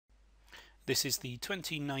This is the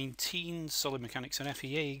 2019 Solid Mechanics and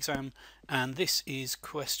FEA exam, and this is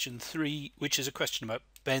question 3, which is a question about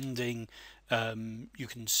bending. You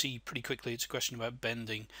can see pretty quickly it's a question about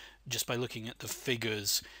bending just by looking at the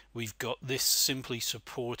figures. We've got this simply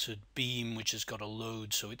supported beam which has got a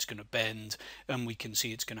load, so it's going to bend, and we can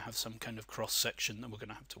see it's going to have some kind of cross section that we're going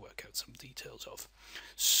to have to work out some details of.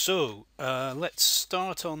 So let's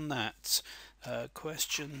start on that.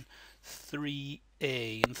 Question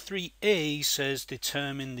 3A, and 3A says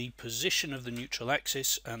determine the position of the neutral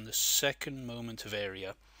axis and the second moment of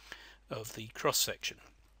area of the cross section.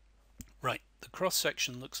 Right, the cross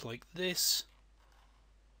section looks like this,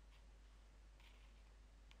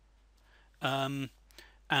 and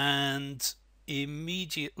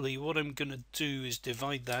immediately what I'm going to do is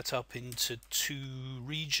divide that up into two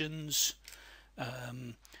regions.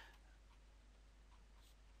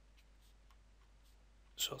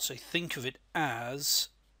 So I'll say think of it as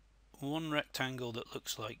one rectangle that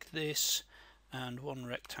looks like this and one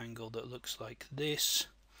rectangle that looks like this,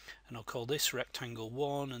 and I'll call this rectangle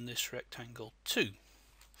 1 and this rectangle 2.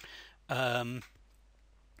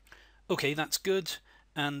 Okay, that's good.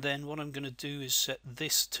 And then what I'm going to do is set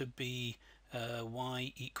this to be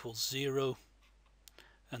y equals 0,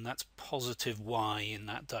 and that's positive y in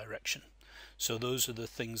that direction. So those are the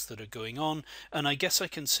things that are going on, and I guess I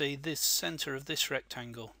can say this center of this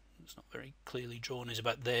rectangle, it's not very clearly drawn, is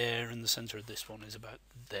about there, and the center of this one is about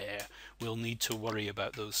there. We'll need to worry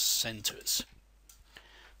about those centers.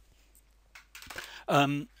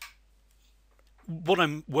 What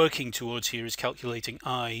I'm working towards here is calculating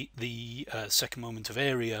I, the second moment of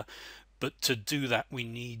area, but to do that we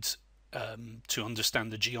need to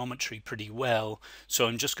understand the geometry pretty well, so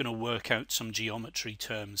I'm just going to work out some geometry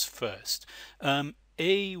terms first.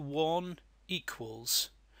 A1 equals,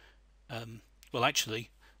 well actually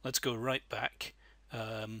let's go right back.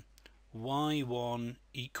 Y1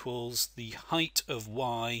 equals the height of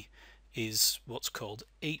y is what's called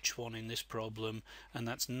h1 in this problem, and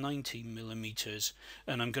that's 90 millimeters,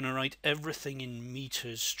 and I'm going to write everything in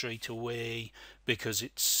meters straight away because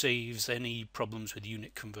it saves any problems with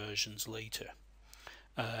unit conversions later.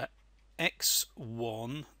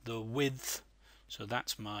 X1, the width, so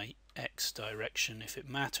that's my x direction if it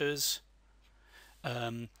matters,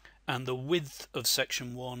 and the width of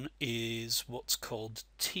section 1 is what's called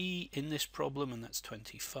t in this problem, and that's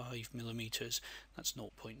 25 millimeters. That's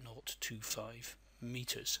 0.025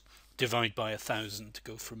 meters. Divide by 1,000 to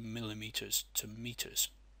go from millimeters to meters.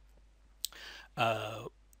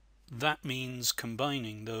 That means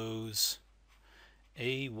combining those,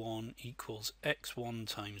 A1 equals x1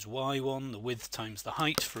 times y1, the width times the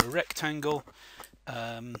height for a rectangle,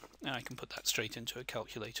 and I can put that straight into a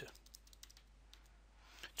calculator.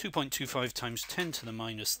 2.25 times 10 to the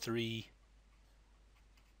minus 3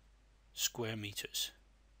 square meters.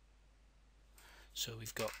 So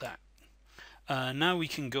we've got that. Now we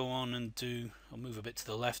can go on and do, I'll move a bit to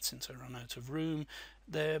the left since I run out of room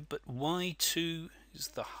there, but y2 is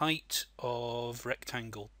the height of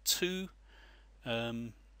rectangle 2.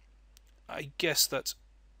 I guess that's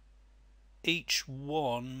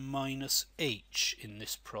h1 minus h in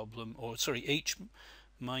this problem, or sorry, h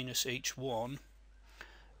minus h1.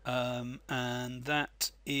 And that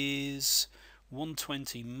is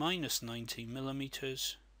 120 minus 90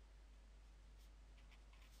 millimeters,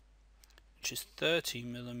 which is 30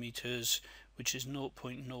 millimeters, which is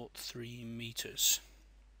 0.03 meters.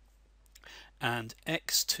 And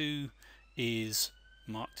x2 is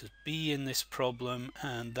marked as b in this problem,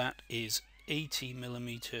 and that is 80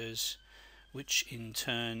 millimeters, which in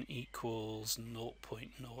turn equals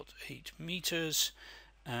 0.08 meters.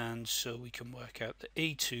 And so we can work out that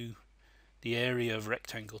A2, the area of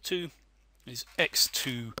rectangle 2, is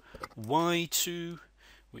x2 y2,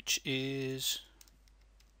 which is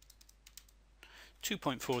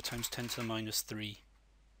 2.4 times 10 to the minus 3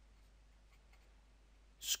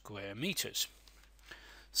 square meters.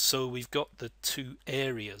 So we've got the two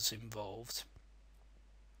areas involved.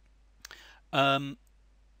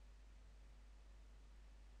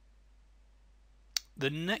 The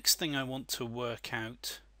next thing I want to work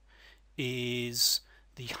out is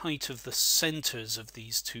the height of the centers of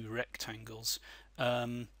these two rectangles.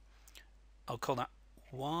 I'll call that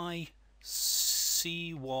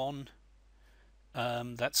yc1.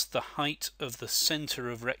 That's the height of the center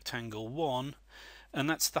of rectangle 1, and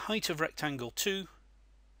that's the height of rectangle 2,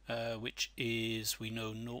 which is, we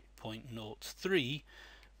know, 0.03,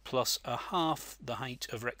 plus a half the height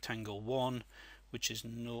of rectangle 1, which is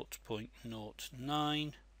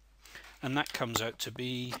 0.09, and that comes out to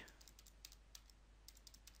be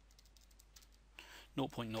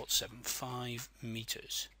 0.075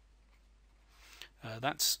 meters.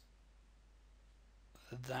 That's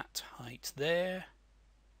that height there,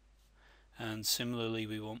 and similarly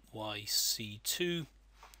we want YC2,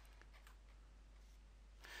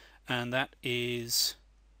 and that is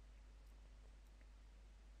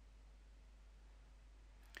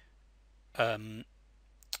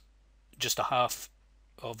just a half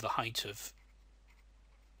of the height of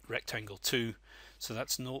rectangle 2, so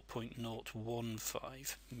that's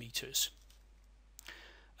 0.015 meters.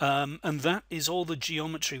 And that is all the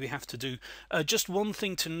geometry we have to do. Just one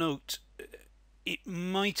thing to note, it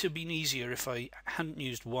might have been easier if I hadn't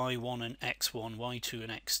used y1 and x1, y2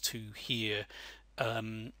 and x2 here.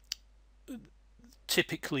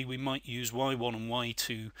 Typically we might use y1 and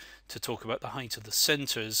y2 to talk about the height of the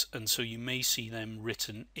centers, and so you may see them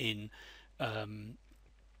written in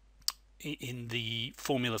the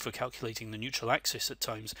formula for calculating the neutral axis at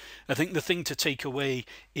times. I think the thing to take away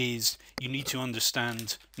is you need to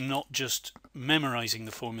understand not just memorizing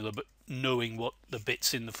the formula, but knowing what the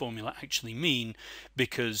bits in the formula actually mean,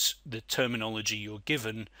 because the terminology you're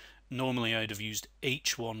given, normally I'd have used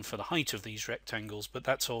h1 for the height of these rectangles, but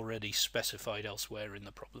that's already specified elsewhere in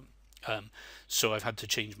the problem. So I've had to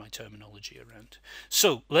change my terminology around.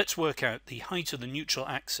 So let's work out the height of the neutral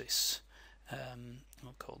axis.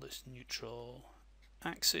 I'll call this neutral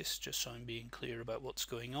axis just so I'm being clear about what's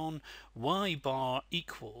going on. Y bar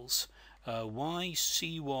equals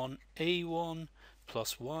yc1a1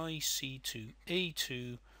 plus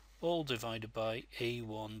yc2a2 all divided by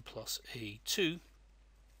a1 plus a2.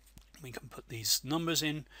 We can put these numbers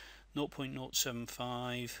in: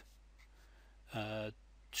 0.075,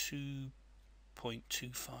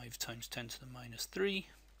 2.25 times 10 to the minus 3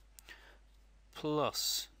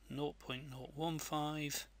 plus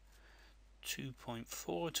 0.015,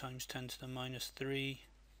 2.4 times 10 to the minus 3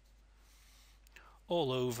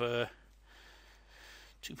 all over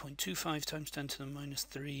 2.25 times 10 to the minus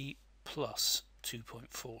 3 plus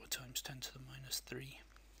 2.4 times 10 to the minus 3.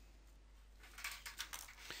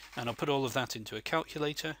 And I'll put all of that into a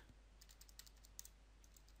calculator.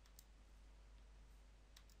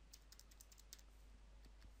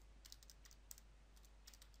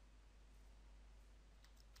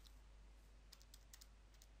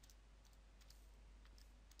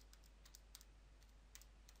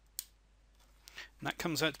 And that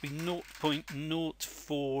comes out to be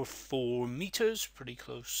 0.044 meters, pretty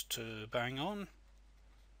close to bang on,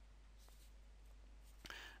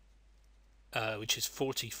 which is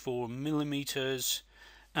 44 millimeters.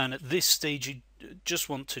 And at this stage you just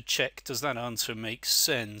want to check, does that answer make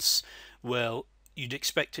sense? Well, you'd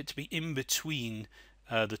expect it to be in between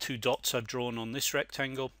the two dots I've drawn on this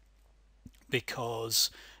rectangle,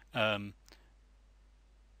 because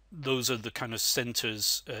those are the kind of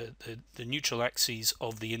centers, the neutral axes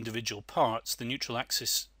of the individual parts. The neutral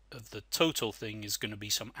axis of the total thing is going to be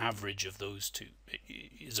some average of those two,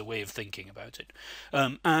 is a way of thinking about it.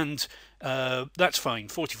 And that's fine.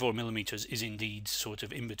 44 millimeters is indeed sort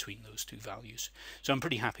of in between those two values, so I'm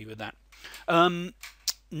pretty happy with that.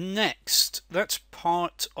 Next, that's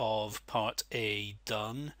part of part A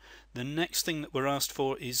done. The next thing that we're asked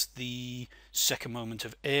for is the second moment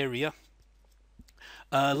of area.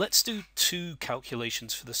 Let's do two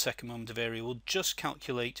calculations for the second moment of area. We'll just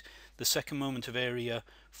calculate the second moment of area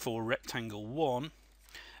for rectangle 1,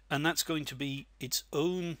 and that's going to be its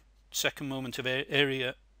own second moment of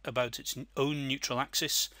area about its own neutral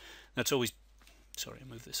axis. That's always, sorry, I'll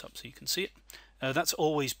move this up so you can see it. That's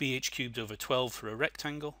always bh cubed over 12 for a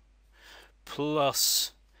rectangle,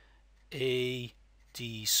 plus AD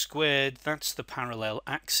squared. That's the parallel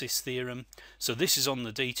axis theorem. So this is on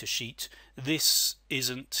the data sheet. This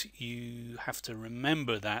isn't, you have to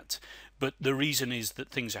remember that, but the reason is that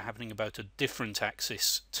things are happening about a different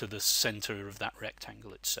axis to the center of that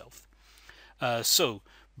rectangle itself. So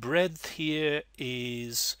breadth here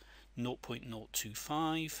is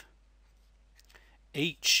 0.025,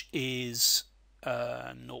 h is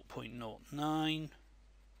 0.09,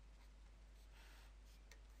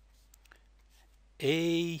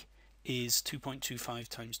 A is 2.25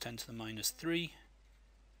 times 10 to the minus 3,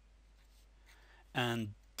 and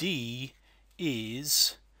D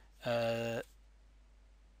is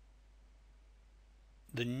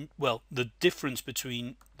the difference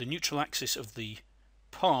between the neutral axis of the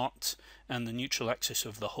part and the neutral axis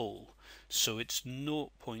of the whole. So it's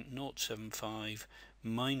 0.075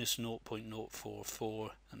 minus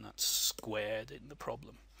 0.044, and that's squared in the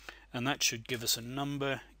problem. And that should give us a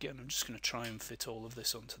number. Again, I'm just going to try and fit all of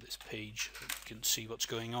this onto this page so you can see what's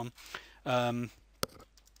going on.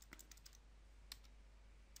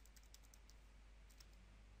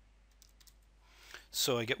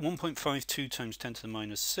 So I get 1.52 times 10 to the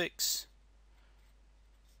minus 6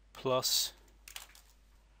 plus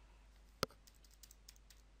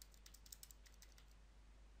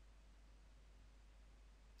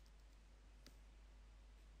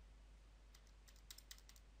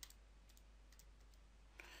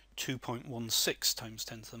 2.16 times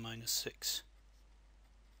 10 to the minus 6.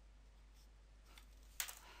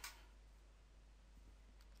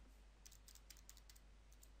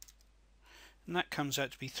 And that comes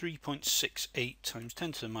out to be 3.68 times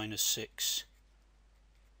 10 to the minus 6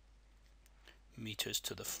 meters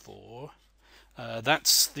to the 4.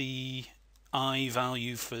 That's the I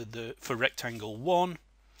value for rectangle 1.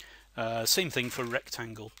 Same thing for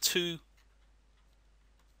rectangle 2.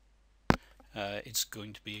 It's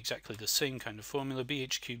going to be exactly the same kind of formula,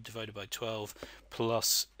 bh cubed divided by 12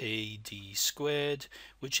 plus ad squared,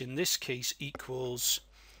 which in this case equals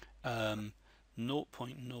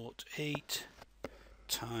 0.08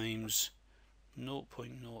 times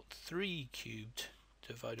 0.03 cubed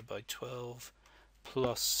divided by 12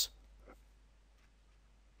 plus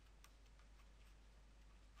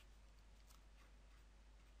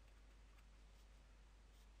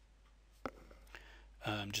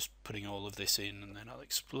I'm just putting all of this in and then I'll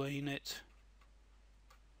explain it.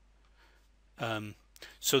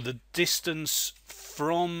 So the distance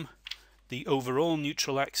from the overall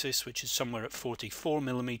neutral axis, which is somewhere at 44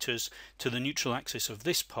 millimeters, to the neutral axis of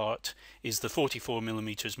this part is the 44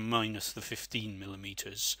 millimeters minus the 15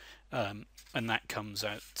 millimeters, and that comes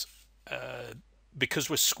out, because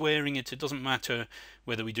we're squaring it, it doesn't matter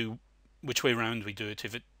whether we do which way around we do it.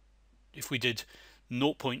 If we did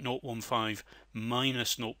 0.015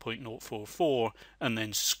 minus 0.044 and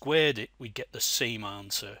then squared it, we'd get the same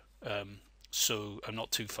answer. So I'm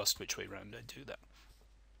not too fussed which way around I do that.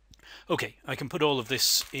 Okay, I can put all of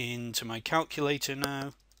this into my calculator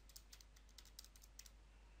now.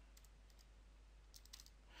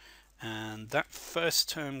 And that first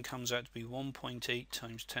term comes out to be 1.8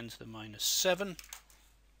 times 10 to the minus 7.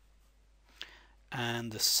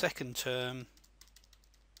 And the second term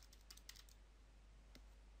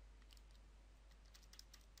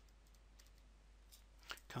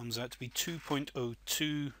comes out to be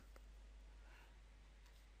 2.02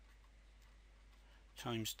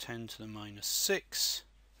 times 10 to the minus 6.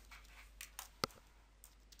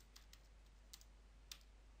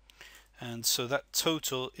 And so that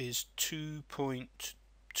total is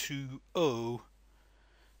 2.20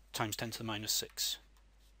 times 10 to the minus 6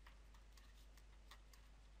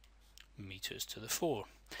 meters to the 4.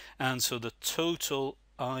 And so the total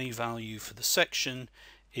I value for the section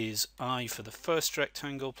is I for the first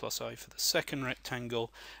rectangle plus I for the second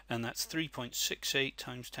rectangle, and that's 3.68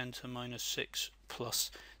 times 10 to the minus 6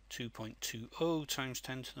 plus 2.20 times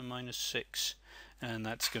 10 to the minus 6, and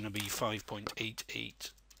that's going to be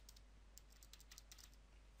 5.88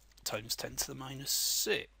 times 10 to the minus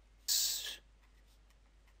 6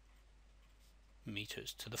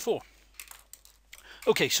 meters to the 4.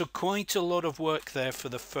 Okay, so quite a lot of work there for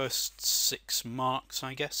the first 6 marks,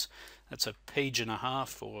 I guess. That's a page and a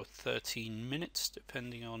half or 13 minutes,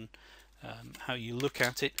 depending on how you look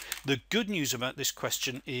at it. The good news about this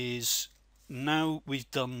question is now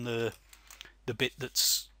we've done the bit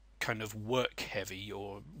that's kind of work heavy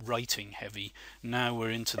or writing heavy. Now we're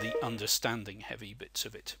into the understanding heavy bits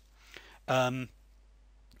of it.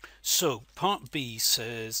 So part B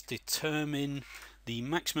says determine the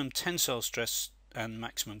maximum tensile stress and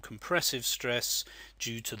maximum compressive stress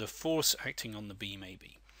due to the force acting on the beam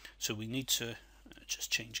AB. So we need to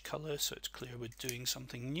just change color so it's clear we're doing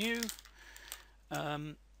something new.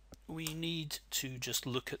 We need to just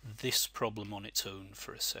look at this problem on its own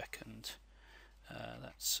for a second.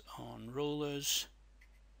 That's on rollers.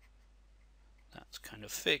 That's kind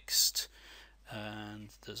of fixed. And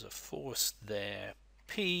there's a force there,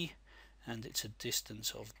 P, and it's a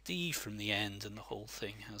distance of D from the end, and the whole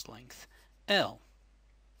thing has length L.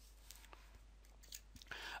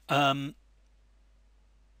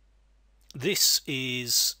 This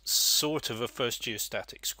is sort of a first year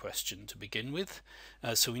statics question to begin with,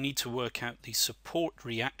 so we need to work out the support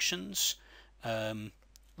reactions.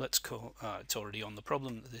 Let's call, it's already on the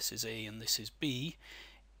problem, this is A and this is B.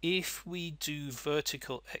 If we do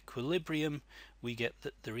vertical equilibrium, we get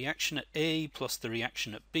that the reaction at A plus the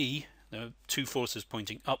reaction at B, there are two forces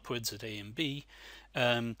pointing upwards at A and B,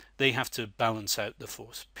 they have to balance out the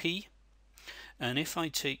force P. And if I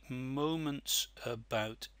take moments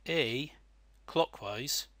about A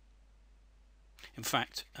clockwise, in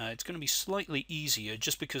fact it's going to be slightly easier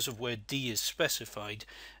just because of where D is specified.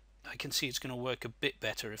 I can see it's going to work a bit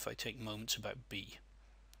better if I take moments about B,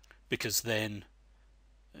 because then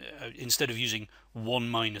instead of using 1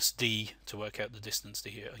 minus d to work out the distance to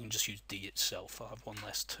here, I can just use d itself. I'll have one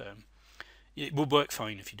less term. It would work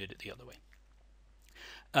fine if you did it the other way.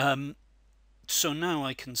 So now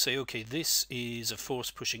I can say, okay, this is a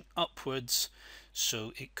force pushing upwards,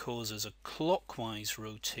 so it causes a clockwise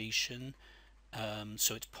rotation,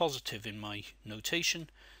 so it's positive in my notation.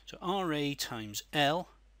 So Ra times L,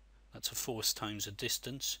 that's a force times a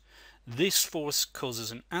distance. This force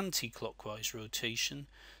causes an anti-clockwise rotation,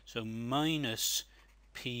 so minus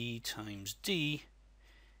P times D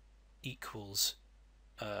equals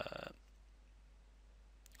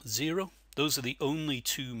 0. Those are the only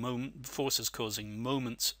two forces causing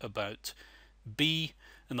moments about B,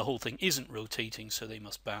 and the whole thing isn't rotating, so they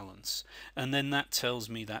must balance. And then that tells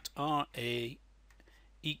me that Ra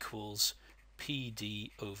equals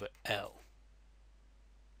PD over L.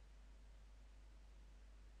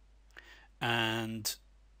 And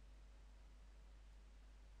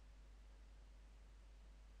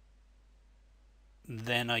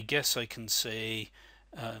then I guess I can say,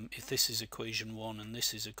 if this is equation 1 and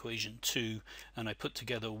this is equation 2, and I put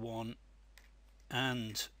together 1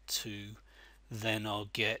 and 2, then I'll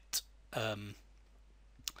get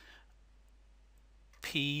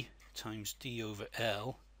P times D over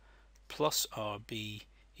L plus RB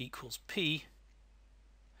equals P.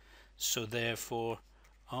 So therefore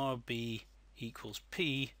RB equals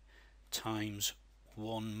P times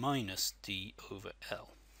 1 minus D over L.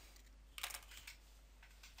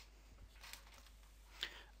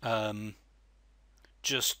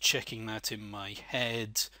 Just checking that in my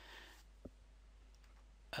head,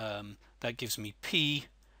 that gives me P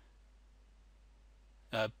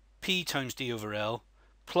times D over L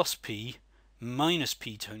plus P minus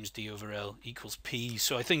P times D over L equals P.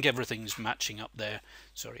 So I think everything's matching up there.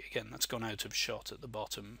 Sorry, again, that's gone out of shot at the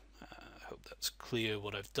bottom. I hope that's clear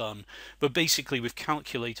what I've done. But basically we've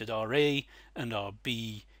calculated RA and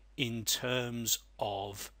RB in terms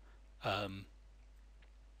of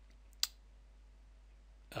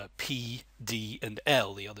P, D and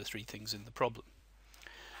L, the other three things in the problem.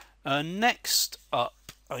 Next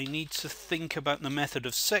up, I need to think about the method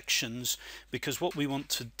of sections, because what we want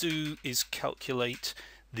to do is calculate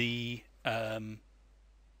the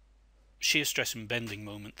shear stress and bending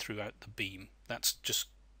moment throughout the beam. That's just,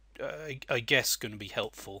 I guess, going to be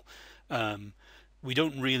helpful. We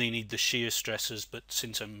don't really need the shear stresses, but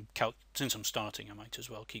since I'm starting, I might as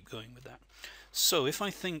well keep going with that. So if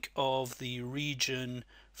I think of the region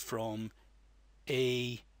from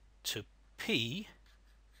A to P,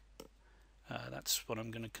 that's what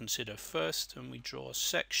I'm going to consider first, and we draw a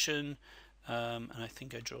section, and I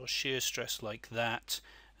think I draw a shear stress like that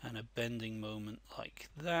and a bending moment like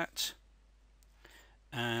that,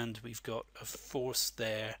 and we've got a force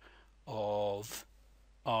there of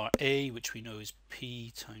Ra, which we know is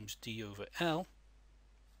P times D over L,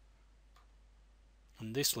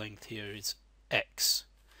 and this length here is X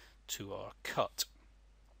to our cut.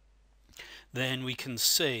 Then we can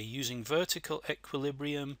say, using vertical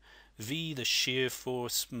equilibrium, V, the shear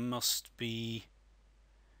force, must be,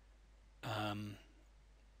 I'm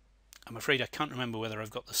afraid I can't remember whether I've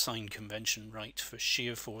got the sign convention right for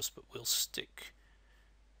shear force, but we'll stick,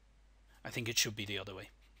 I think it should be the other way.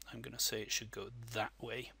 I'm going to say it should go that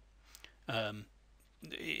way.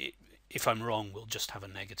 If I'm wrong, we'll just have a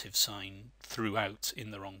negative sign throughout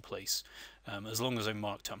in the wrong place. As long as I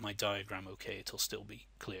marked up my diagram okay, it'll still be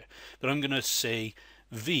clear. But I'm going to say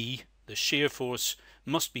V, the shear force,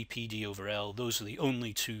 must be PD over L. Those are the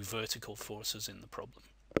only two vertical forces in the problem.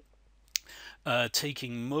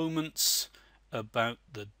 Taking moments about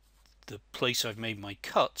the place I've made my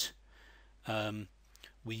cut,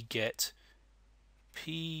 we get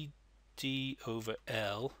PD over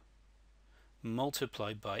L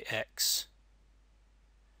multiplied by X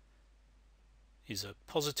is a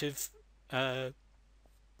positive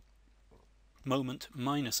moment,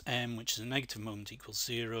 minus M, which is a negative moment, equals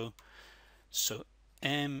 0. So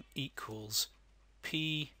M equals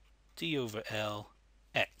P D over L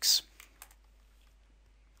X.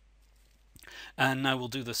 And now we'll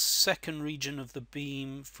do the second region of the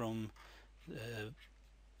beam from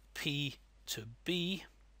P to B.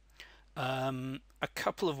 A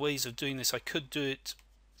couple of ways of doing this. I could do it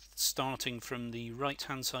starting from the right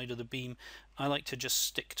hand side of the beam. I like to just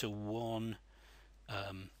stick to one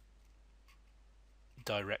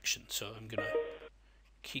direction, so I'm going to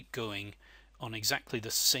keep going on exactly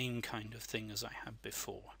the same kind of thing as I had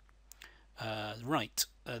before.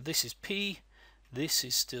 This is P, this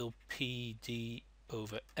is still PD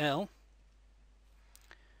over L,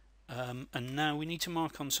 and now we need to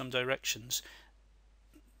mark on some directions.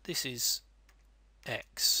 This is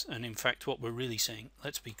x, and in fact what we're really saying,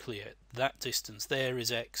 let's be clear, that distance there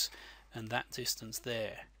is x and that distance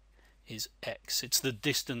there is x. It's the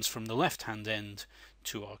distance from the left hand end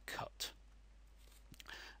to our cut.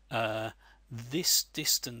 This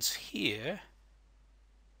distance here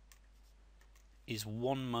is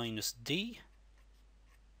 1 minus d,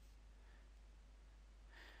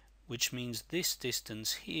 which means this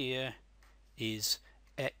distance here is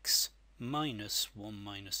x minus 1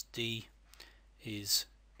 minus d, is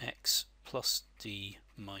x plus d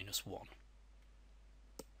minus 1.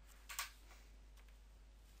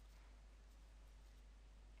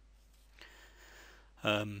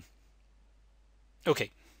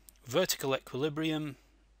 Okay, vertical equilibrium.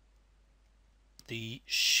 The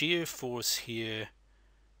shear force here,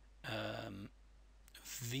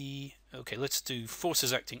 V, okay, let's do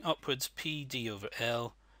forces acting upwards, P d over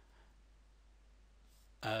L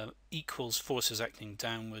equals forces acting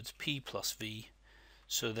downwards, P plus V.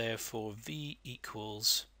 So therefore V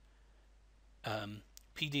equals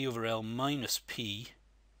P d over L minus P,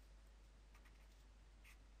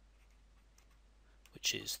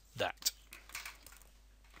 which is that.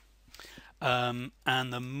 And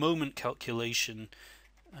the moment calculation,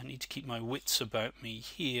 I need to keep my wits about me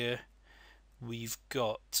here. We've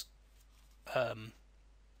got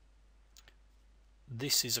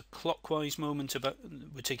this is a clockwise moment,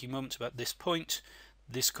 we're taking moments about this point.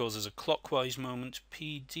 This causes a clockwise moment,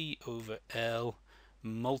 P d over L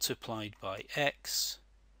multiplied by x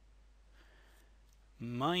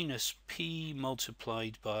minus P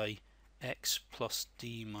multiplied by x plus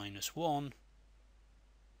d minus 1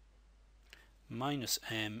 minus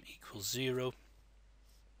m equals 0.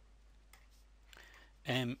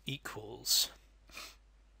 M equals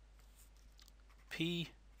P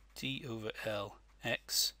d over L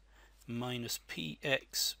x minus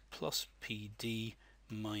px plus pd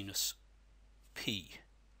minus p.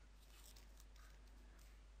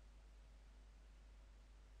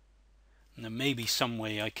 And there may be some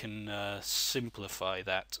way I can simplify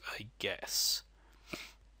that, I guess.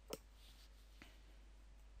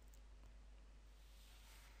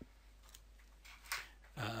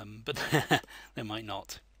 But there might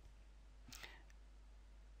not.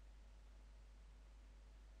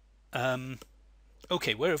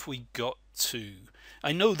 Okay, where have we got to?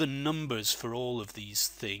 I know the numbers for all of these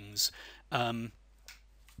things, and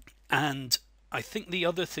I think the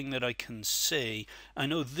other thing that I can say, I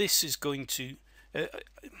know this is going to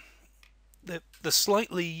the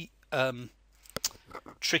slightly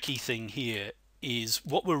tricky thing here is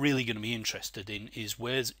what we're really going to be interested in is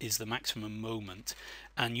where is the maximum moment,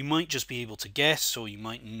 and you might just be able to guess, or you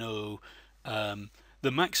might know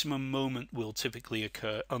the maximum moment will typically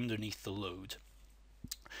occur underneath the load.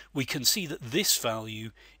 We can see that this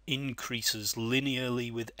value increases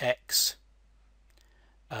linearly with x,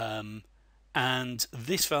 and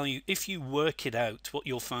this value, if you work it out, what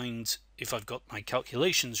you'll find, if I've got my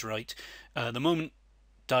calculations right, the moment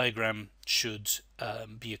diagram should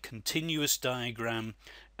be a continuous diagram,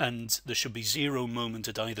 and there should be 0 moment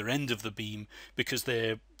at either end of the beam because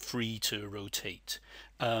they're free to rotate.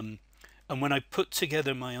 And when I put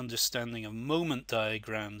together my understanding of moment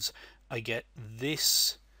diagrams, I get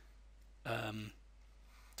this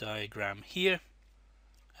diagram here.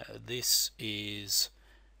 This is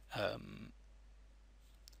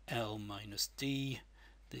L minus D,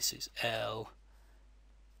 this is L,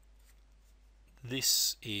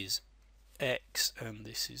 this is X, and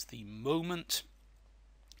this is the moment.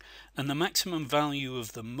 And the maximum value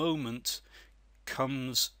of the moment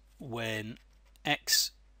comes when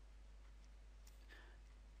X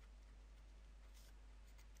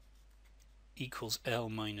equals L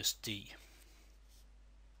minus D.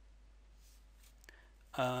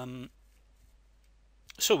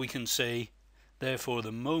 So we can say, therefore,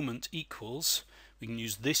 the moment equals, we can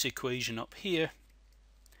use this equation up here,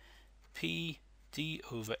 P d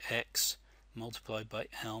over x multiplied by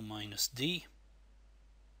L minus D,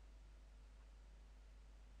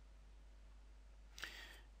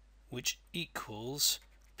 which equals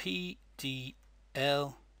P d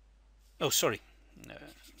L, oh sorry,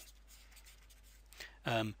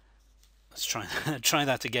 let's try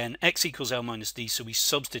that again. X equals L minus D, so we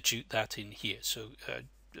substitute that in here. So I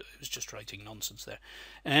was just writing nonsense there.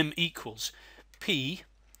 M equals P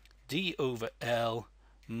d over L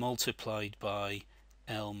multiplied by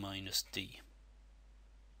L minus D.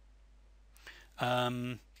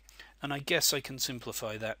 And I guess I can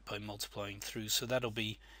simplify that by multiplying through. So that'll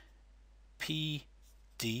be P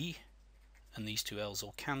d, and these two L's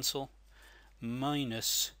will cancel,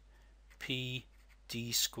 minus P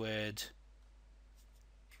d squared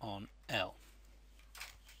on L.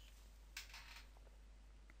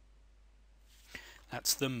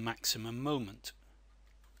 That's the maximum moment.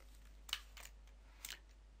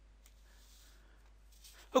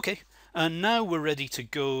 Okay, and now we're ready to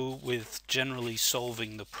go with generally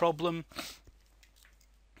solving the problem.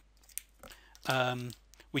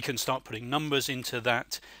 We can start putting numbers into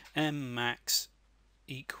that. M max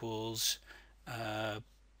equals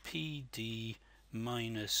PD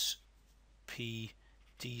minus PD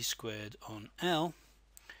squared on L,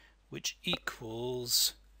 which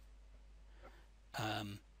equals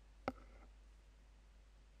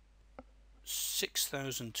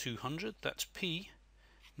 6,200, that's P,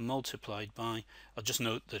 multiplied by, I'll just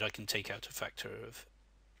note that I can take out a factor of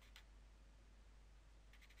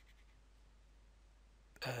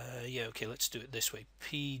yeah, okay, let's do it this way.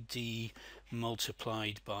 PD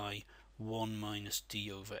multiplied by 1 minus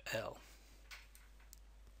D over L.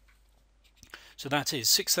 So that is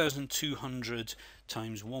 6,200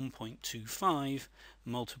 times 1.25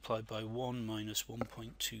 multiplied by 1 minus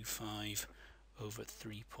 1.25 over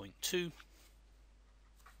 3.2.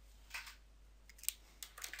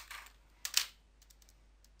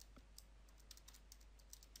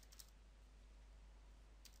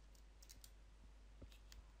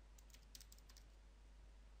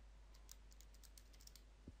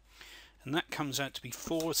 And that comes out to be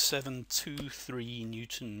 4723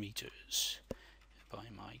 Newton meters by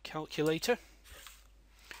my calculator.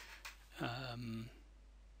 I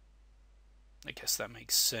guess that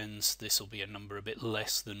makes sense. This will be a number a bit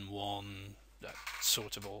less than 1. That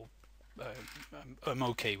sort of all. I'm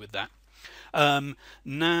okay with that.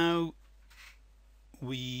 Now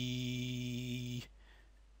we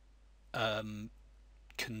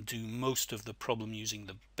can do most of the problem using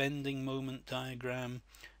the bending moment diagram.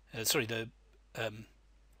 The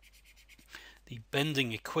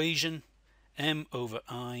bending equation, m over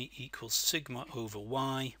I equals sigma over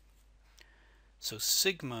y. So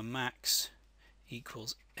sigma max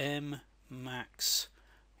equals m max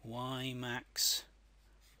y max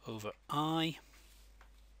over I.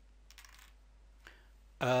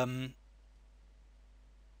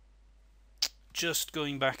 Just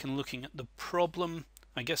going back and looking at the problem,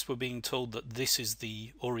 I guess we're being told that this is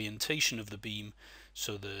the orientation of the beam,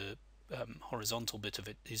 so the horizontal bit of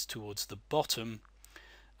it is towards the bottom.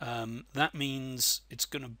 That means it's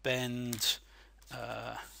going to bend,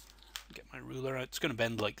 get my ruler out, it's going to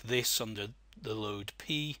bend like this under the load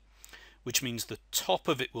P, which means the top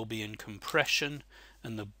of it will be in compression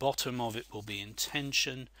and the bottom of it will be in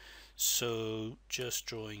tension. So just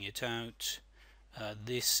drawing it out,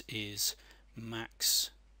 this is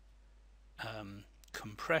max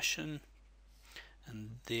compression,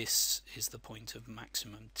 and this is the point of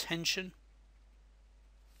maximum tension,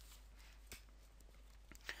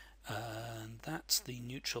 and that's the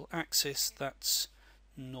neutral axis. That's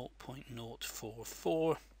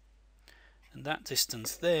 0.044, and that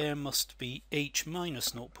distance there must be h minus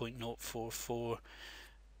 0.044,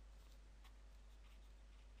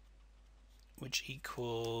 which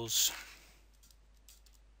equals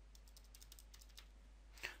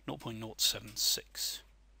 0.076.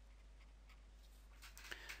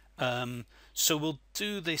 So we'll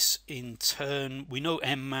do this in turn. We know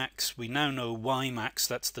m max, we now know y max,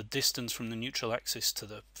 that's the distance from the neutral axis to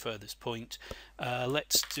the furthest point.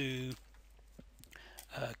 Let's do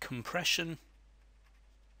compression.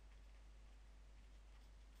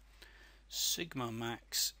 Sigma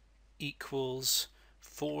max equals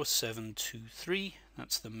 4723,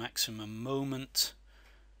 that's the maximum moment.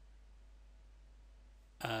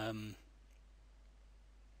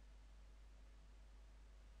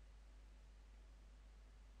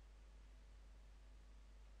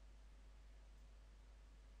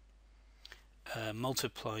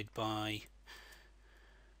 Multiplied by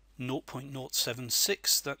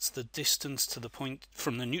 0.076, that's the distance to the point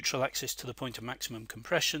from the neutral axis to the point of maximum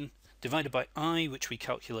compression, divided by I, which we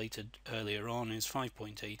calculated earlier on, is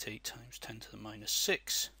 5.88 times 10 to the minus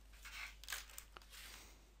 6.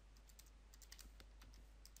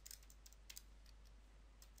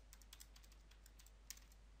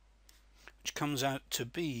 Which comes out to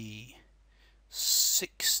be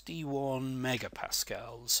 61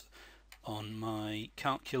 megapascals on my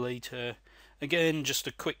calculator. Again, just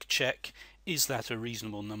a quick check, is that a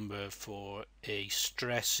reasonable number for a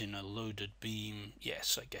stress in a loaded beam?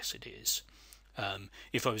 Yes, I guess it is.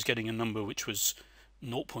 If I was getting a number which was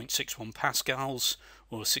 0.61 pascals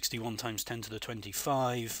or 61 times 10 to the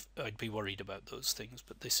 25, I'd be worried about those things,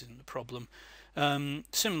 but this isn't the problem.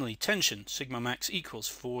 Similarly, tension, sigma max equals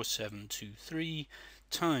 4723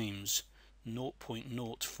 times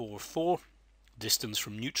 0.044, distance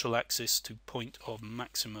from neutral axis to point of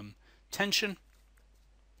maximum tension,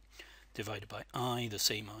 divided by I, the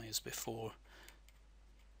same I as before,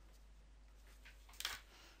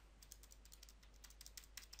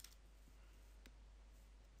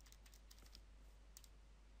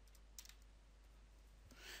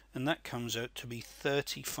 and that comes out to be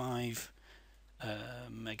 35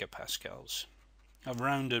 megapascals. I've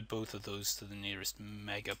rounded both of those to the nearest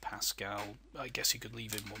megapascal. I guess you could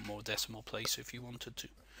leave in one more decimal place if you wanted to.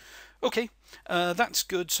 Okay, that's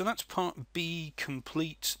good. So that's part B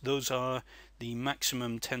complete. Those are the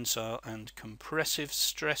maximum tensile and compressive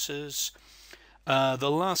stresses.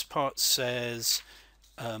 The last part says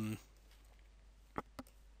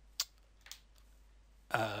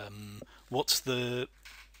what's the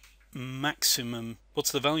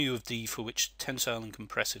value of D for which tensile and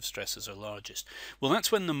compressive stresses are largest? Well,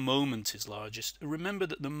 that's when the moment is largest. Remember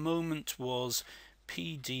that the moment was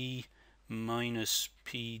PD minus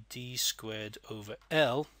PD squared over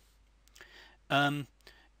L.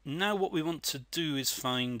 Now what we want to do is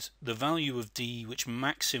find the value of D which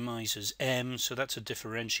maximizes M, so that's a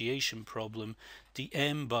differentiation problem.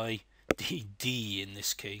 dm by dd in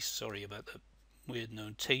this case, sorry about the weird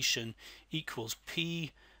notation, equals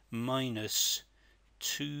P minus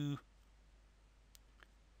 2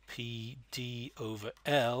 PD over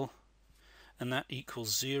L, and that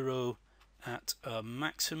equals 0 at a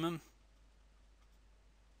maximum,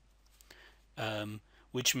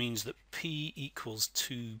 which means that P equals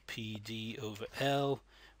 2 PD over L,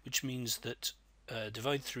 which means that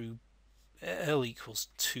divide through L equals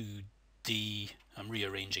 2D. I'm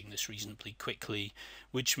rearranging this reasonably quickly,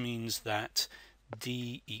 which means that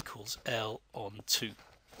D equals L on 2.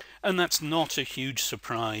 And that's not a huge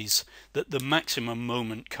surprise that the maximum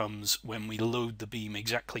moment comes when we load the beam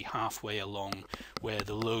exactly halfway along, where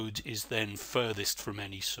the load is then furthest from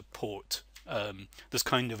any support. There's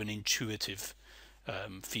kind of an intuitive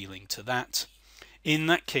feeling to that. In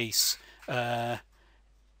that case, M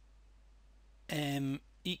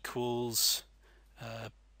equals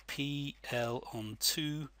PL on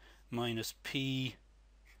 2 minus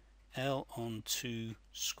PL on 2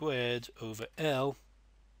 squared over L.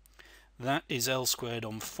 That is L squared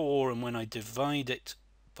on 4, and when I divide it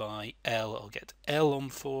by L, I'll get L on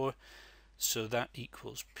 4, so that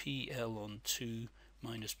equals PL on 2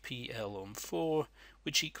 minus PL on 4,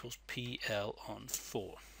 which equals PL on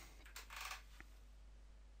 4.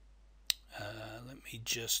 Let me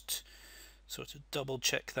just sort of double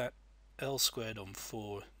check that. L squared on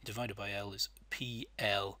 4 divided by L is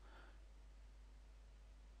PL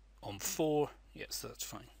on 4. Yes, that's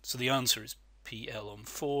fine. So the answer is PL on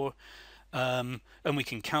 4. And we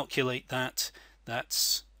can calculate that.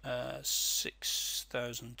 That's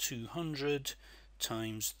 6,200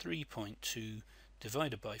 times 3.2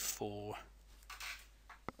 divided by 4,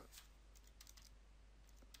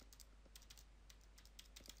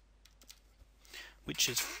 which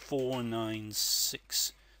is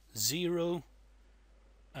 4960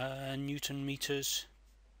 Newton meters.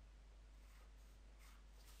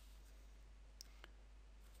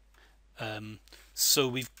 So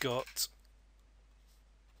we've got,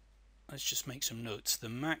 let's just make some notes. The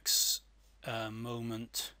max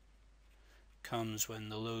moment comes when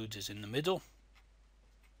the load is in the middle.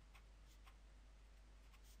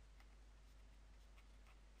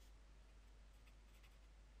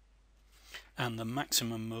 And the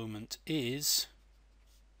maximum moment is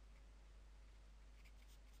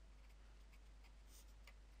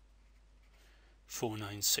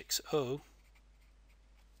 4960.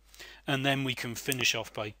 And then we can finish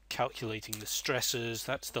off by calculating the stresses.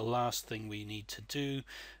 That's the last thing we need to do.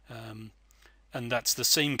 And that's the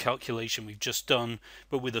same calculation we've just done,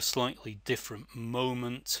 but with a slightly different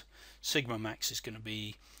moment. Sigma max is going to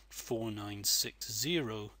be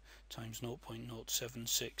 4960 times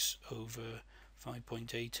 0.076 over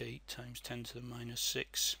 5.88 times 10 to the minus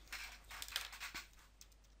 6.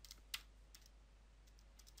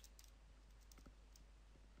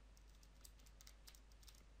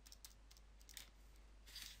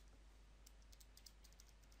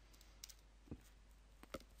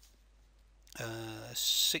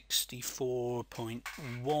 64.1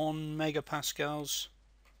 megapascals,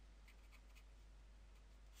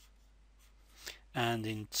 and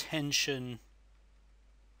in tension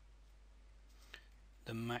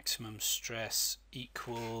the maximum stress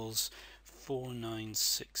equals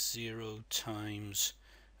 4960 times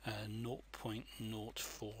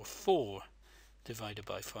 0.044 divided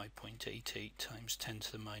by 5.88 times 10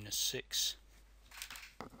 to the minus 6.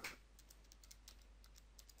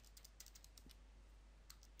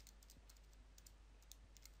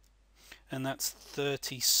 And that's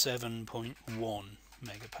 37.1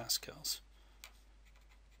 megapascals.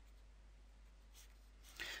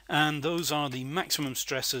 And those are the maximum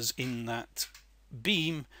stresses in that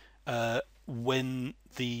beam when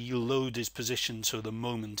the load is positioned so the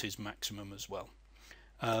moment is maximum as well.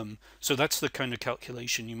 So that's the kind of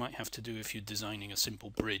calculation you might have to do if you're designing a simple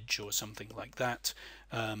bridge or something like that,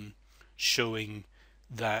 showing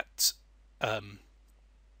that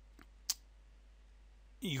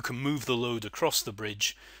you can move the load across the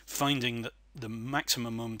bridge, finding that the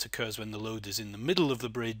maximum moment occurs when the load is in the middle of the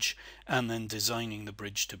bridge, and then designing the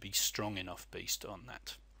bridge to be strong enough based on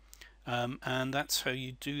that. And that's how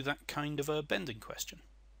you do that kind of a bending question.